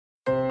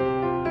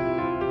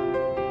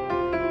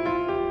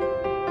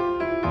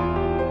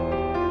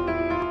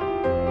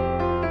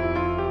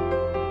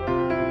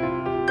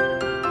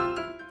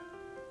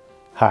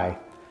Hi,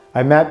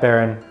 I'm Matt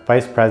Barron,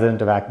 Vice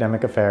President of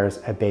Academic Affairs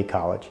at Bay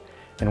College,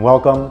 and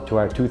welcome to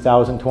our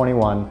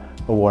 2021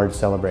 Awards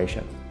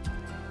celebration.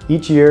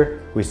 Each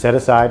year, we set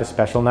aside a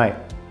special night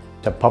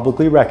to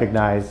publicly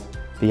recognize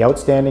the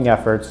outstanding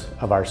efforts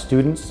of our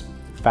students,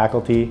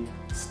 faculty,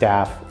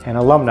 staff, and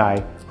alumni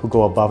who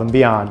go above and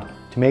beyond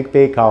to make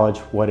Bay College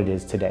what it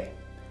is today.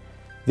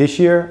 This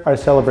year, our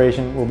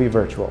celebration will be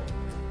virtual,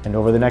 and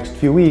over the next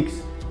few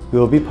weeks, we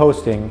will be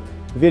posting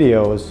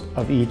videos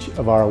of each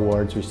of our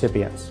awards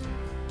recipients.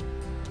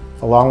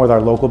 Along with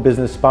our local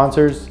business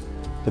sponsors,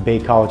 the Bay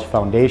College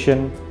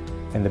Foundation,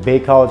 and the Bay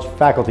College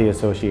Faculty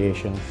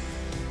Association,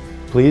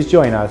 please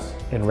join us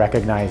in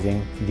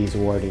recognizing these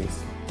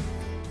awardees.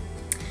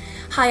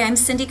 Hi, I'm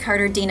Cindy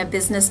Carter, Dean of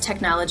Business,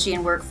 Technology,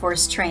 and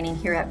Workforce Training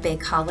here at Bay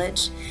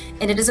College,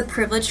 and it is a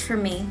privilege for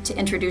me to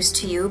introduce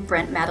to you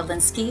Brent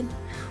Madalinski,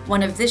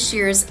 one of this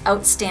year's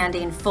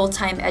Outstanding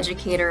Full-Time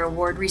Educator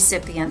Award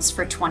recipients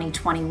for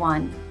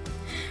 2021.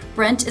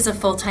 Brent is a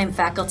full-time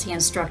faculty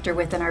instructor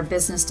within our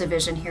business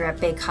division here at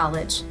Bay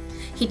College.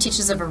 He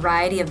teaches a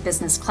variety of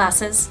business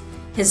classes.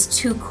 His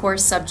two core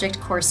subject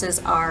courses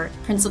are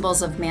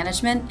Principles of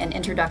Management and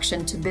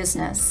Introduction to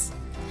Business.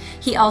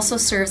 He also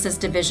serves as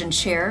division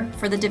chair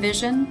for the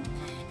division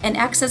and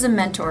acts as a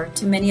mentor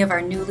to many of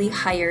our newly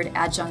hired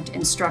adjunct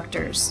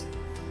instructors.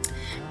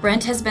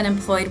 Brent has been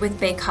employed with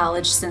Bay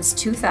College since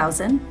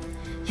 2000.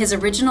 His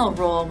original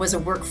role was a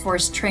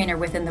workforce trainer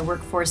within the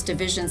workforce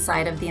division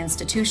side of the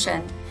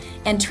institution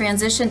and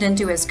transitioned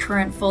into his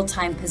current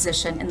full-time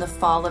position in the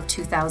fall of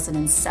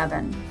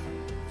 2007.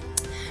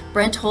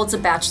 Brent holds a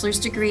bachelor's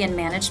degree in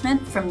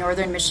management from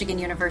Northern Michigan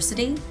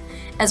University,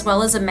 as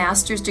well as a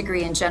master's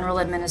degree in general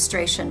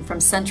administration from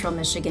Central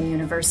Michigan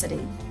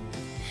University.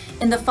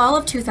 In the fall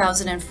of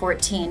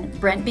 2014,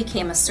 Brent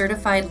became a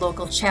certified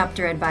local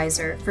chapter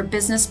advisor for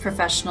Business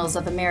Professionals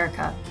of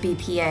America,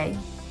 BPA.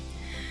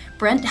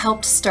 Brent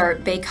helped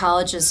start Bay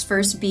College's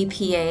first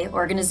BPA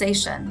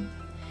organization.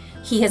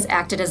 He has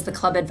acted as the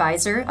club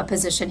advisor, a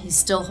position he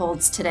still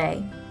holds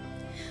today.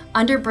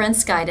 Under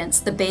Brent's guidance,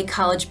 the Bay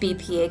College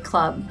BPA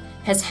Club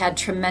has had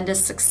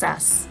tremendous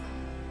success.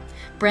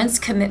 Brent's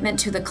commitment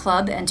to the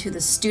club and to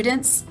the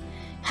students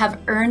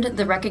have earned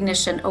the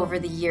recognition over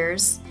the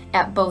years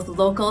at both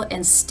local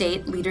and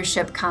state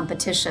leadership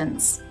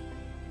competitions.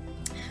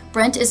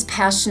 Brent is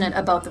passionate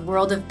about the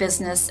world of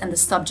business and the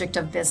subject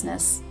of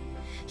business.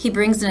 He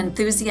brings an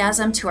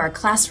enthusiasm to our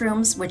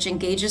classrooms which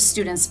engages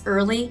students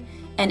early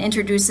and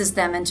introduces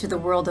them into the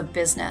world of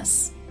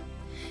business.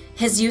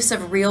 His use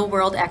of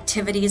real-world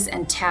activities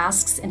and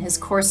tasks in his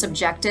course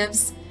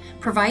objectives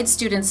provides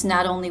students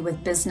not only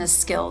with business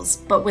skills,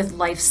 but with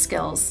life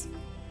skills.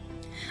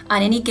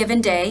 On any given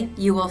day,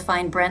 you will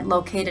find Brent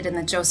located in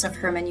the Joseph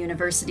Herman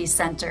University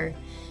Center,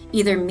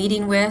 either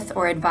meeting with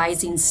or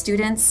advising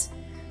students,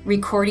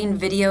 recording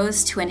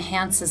videos to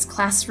enhance his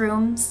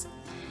classrooms,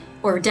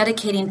 or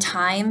dedicating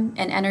time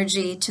and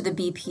energy to the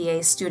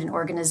BPA student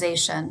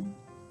organization.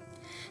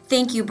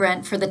 Thank you,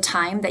 Brent, for the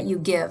time that you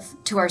give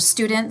to our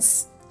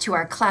students, to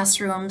our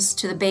classrooms,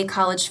 to the Bay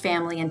College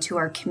family, and to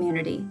our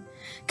community.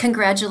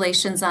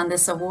 Congratulations on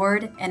this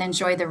award and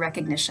enjoy the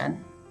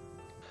recognition.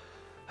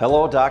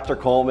 Hello, Dr.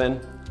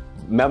 Coleman,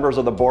 members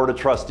of the Board of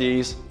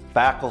Trustees,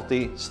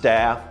 faculty,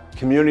 staff,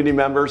 community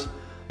members,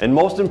 and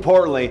most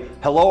importantly,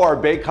 hello our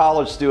Bay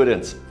College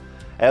students.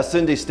 As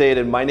Cindy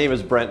stated, my name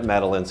is Brent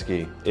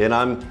Madalinski, and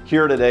I'm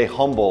here today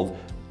humbled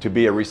to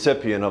be a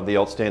recipient of the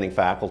Outstanding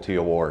Faculty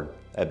Award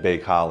at Bay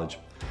College.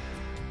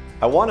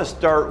 I want to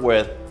start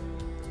with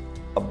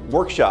a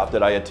workshop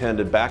that I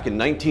attended back in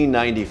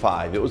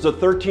 1995. It was a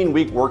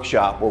 13-week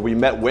workshop where we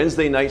met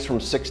Wednesday nights from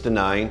 6 to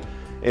 9,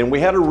 and we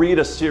had to read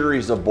a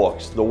series of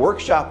books. The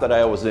workshop that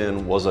I was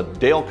in was a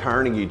Dale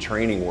Carnegie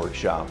training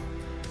workshop.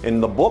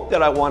 And the book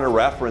that I want to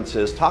reference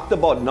talked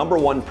about number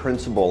one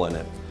principle in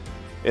it.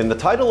 And the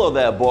title of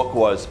that book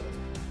was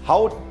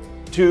How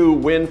to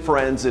Win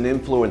Friends and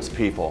Influence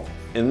People.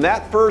 And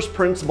that first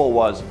principle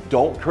was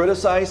don't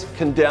criticize,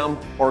 condemn,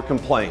 or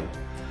complain.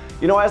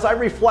 You know, as I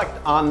reflect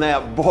on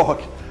that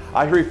book,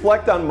 I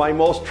reflect on my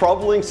most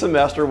troubling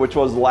semester, which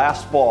was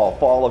last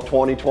fall of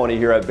 2020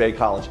 here at Bay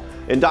College.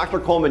 And Dr.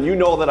 Coleman, you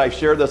know that I've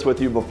shared this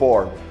with you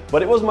before,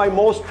 but it was my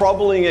most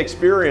troubling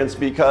experience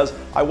because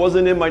I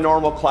wasn't in my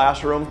normal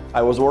classroom.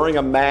 I was wearing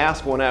a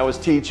mask when I was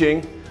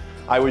teaching.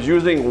 I was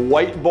using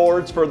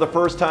whiteboards for the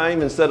first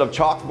time instead of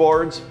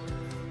chalkboards.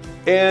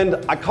 And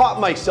I caught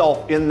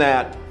myself in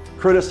that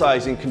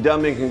criticizing,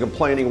 condemning, and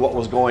complaining what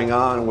was going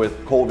on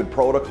with COVID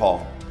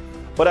protocol.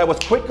 But I was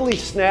quickly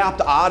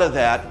snapped out of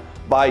that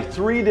by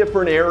three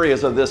different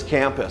areas of this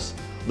campus.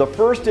 The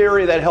first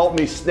area that helped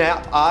me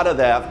snap out of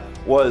that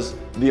was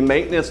the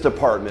maintenance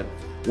department,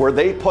 where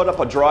they put up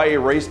a dry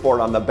erase board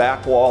on the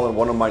back wall in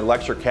one of my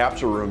lecture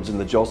capture rooms in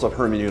the Joseph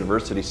Herman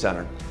University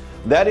Center.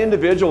 That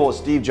individual was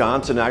Steve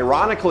Johnson.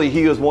 Ironically,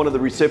 he was one of the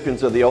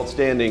recipients of the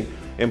Outstanding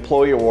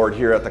Employee Award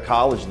here at the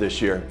college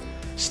this year.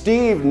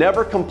 Steve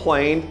never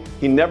complained,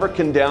 he never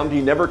condemned,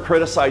 he never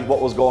criticized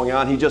what was going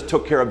on, he just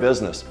took care of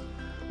business.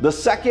 The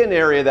second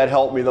area that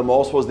helped me the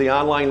most was the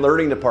online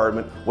learning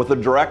department with the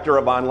director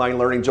of online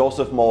learning,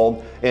 Joseph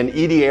Mold, and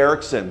Edie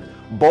Erickson.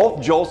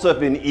 Both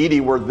Joseph and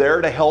Edie were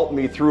there to help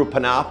me through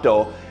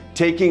Panopto,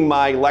 taking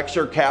my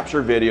lecture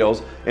capture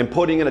videos and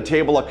putting in a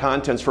table of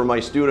contents for my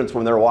students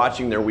when they're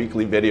watching their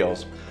weekly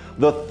videos.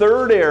 The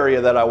third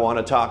area that I want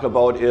to talk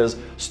about is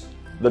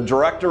the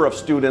director of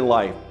student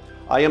life.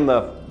 I am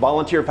the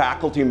volunteer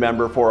faculty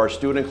member for our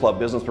student club,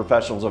 Business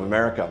Professionals of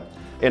America.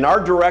 And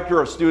our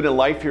director of student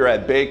life here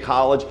at Bay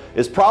College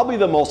is probably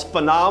the most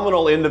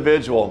phenomenal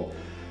individual.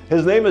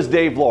 His name is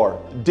Dave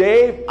Lohr.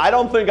 Dave, I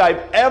don't think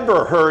I've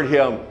ever heard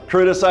him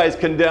criticize,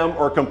 condemn,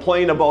 or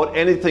complain about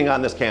anything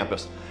on this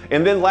campus.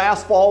 And then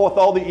last fall, with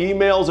all the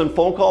emails and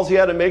phone calls he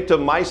had to make to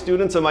my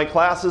students and my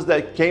classes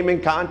that came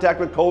in contact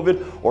with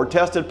COVID or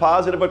tested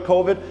positive with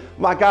COVID,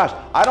 my gosh,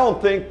 I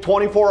don't think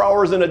 24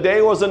 hours in a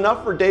day was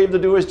enough for Dave to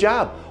do his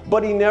job.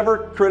 But he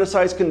never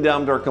criticized,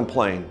 condemned, or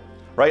complained.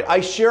 Right?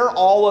 I share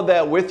all of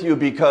that with you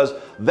because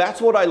that's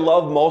what I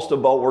love most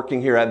about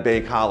working here at Bay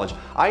College.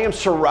 I am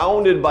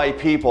surrounded by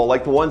people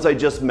like the ones I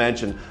just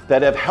mentioned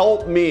that have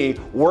helped me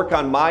work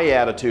on my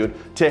attitude,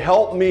 to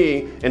help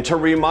me and to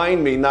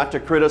remind me not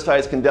to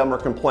criticize, condemn, or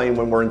complain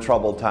when we're in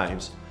troubled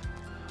times.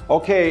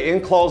 Okay,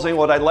 in closing,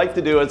 what I'd like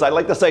to do is I'd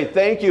like to say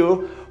thank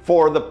you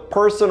for the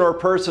person or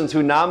persons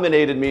who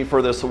nominated me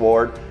for this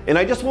award. And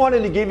I just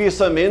wanted to give you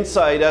some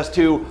insight as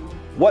to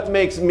what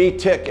makes me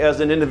tick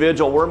as an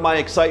individual, where my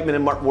excitement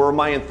and where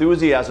my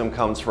enthusiasm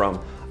comes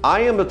from.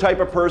 I am the type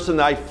of person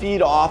that I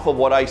feed off of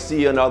what I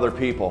see in other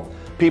people.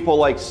 People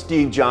like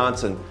Steve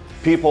Johnson,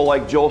 people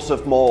like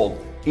Joseph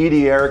Mold,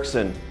 Edie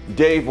Erickson,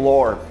 Dave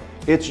Lohr.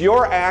 It's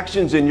your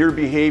actions and your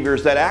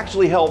behaviors that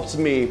actually helps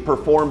me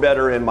perform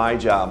better in my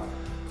job.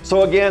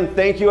 So again,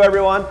 thank you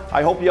everyone.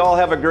 I hope you all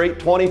have a great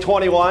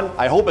 2021.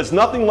 I hope it's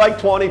nothing like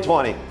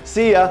 2020.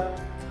 See ya.